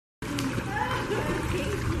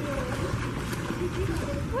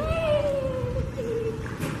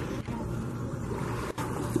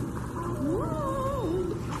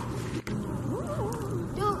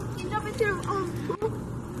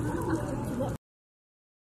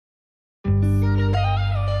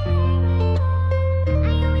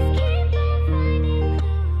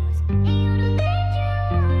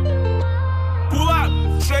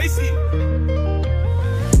Tracy.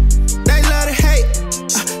 They love to hate,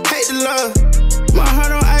 hate to love. My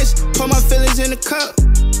heart on ice, pour my feelings in the cup.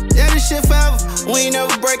 Yeah, this shit forever, we ain't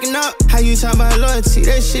never breaking up. How you talk about loyalty?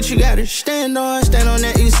 That shit you gotta stand on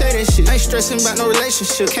that, you say that shit. Ain't stressing about no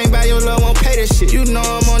relationship, can't buy your love, won't pay that shit. You know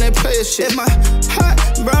I'm on that player shit. My heart,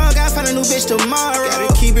 bro, gotta find a new bitch tomorrow.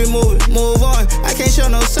 Gotta keep it moving, move on, I can't show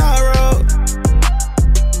no sorrow.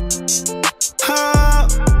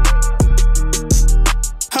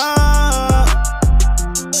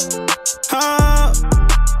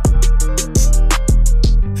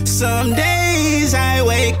 Some days I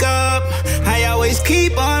wake up, I always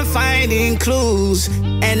keep on finding clues,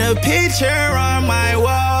 and the picture on my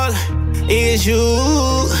wall is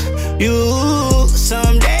you.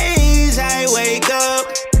 Some days I wake up,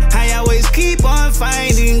 I always keep on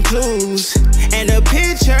finding clues, and the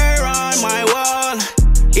picture on my wall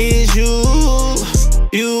is you.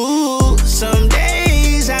 Some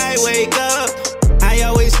days I wake up, I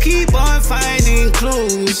always keep on finding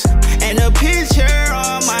clues, and the picture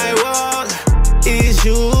on my wall is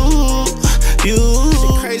you.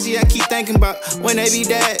 Shit crazy, I keep thinking about when they be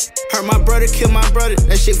dead. Hurt my brother, killed my brother,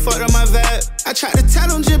 that shit fucked up my vibe. I tried to tell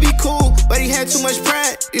him just be cool, but he had too much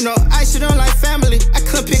pride. You know, I sit on like family, I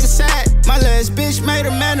couldn't pick a side. My last bitch made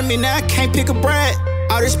a man of me, now I can't pick a bride.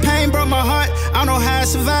 All this pain broke my heart, I don't know how I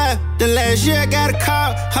survived. The last year I got a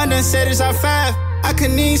call, I done said it's our 5. I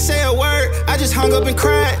couldn't even say a word, I just hung up and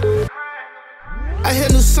cried. I hear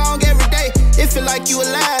a new song every day, it feel like you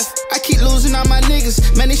alive. I keep losing all my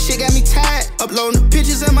niggas, man, this shit got me tired. Uploading the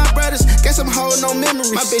pictures of my brothers, guess I'm holding no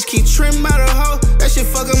memories. My bitch keep trimming out her hoe, that shit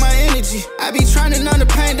fucking my energy. I be trying to numb the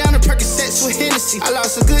pain down the Percocets with Hennessy. I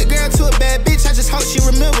lost a good girl to a bad bitch, I just hope she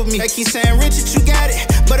remember me. They keep saying, Richard, you got it,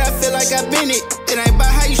 but I feel like I've been it. It ain't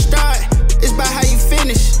about how you start, it's about how you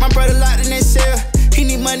finish. My brother locked in that cell, he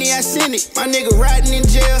need money, I send it. My nigga riding in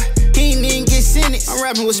jail, he ain't even get sentenced. I'm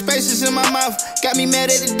rapping with spaces in my mouth, got me mad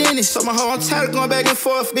at the dentist. So my whole, I'm tired of going back and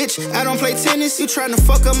forth, bitch, I don't play tennis. You tryna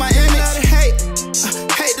fuck up my image. Love to hate,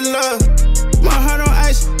 hate to love. My heart on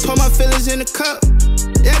ice, pour my feelings in the cup.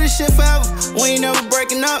 Yeah, this shit forever, we ain't never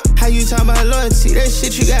breaking up. How you talk about loyalty? That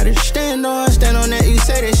shit you gotta stand on that, you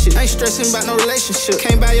say that shit. Ain't stressing about no relationship,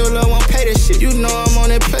 can't buy your love, won't pay that shit. You know I'm on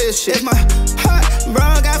that player shit. My heart, bro,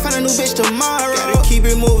 gotta find a new bitch tomorrow. Gotta keep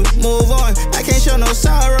it moving, move on, I can't show no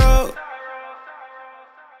sorrow.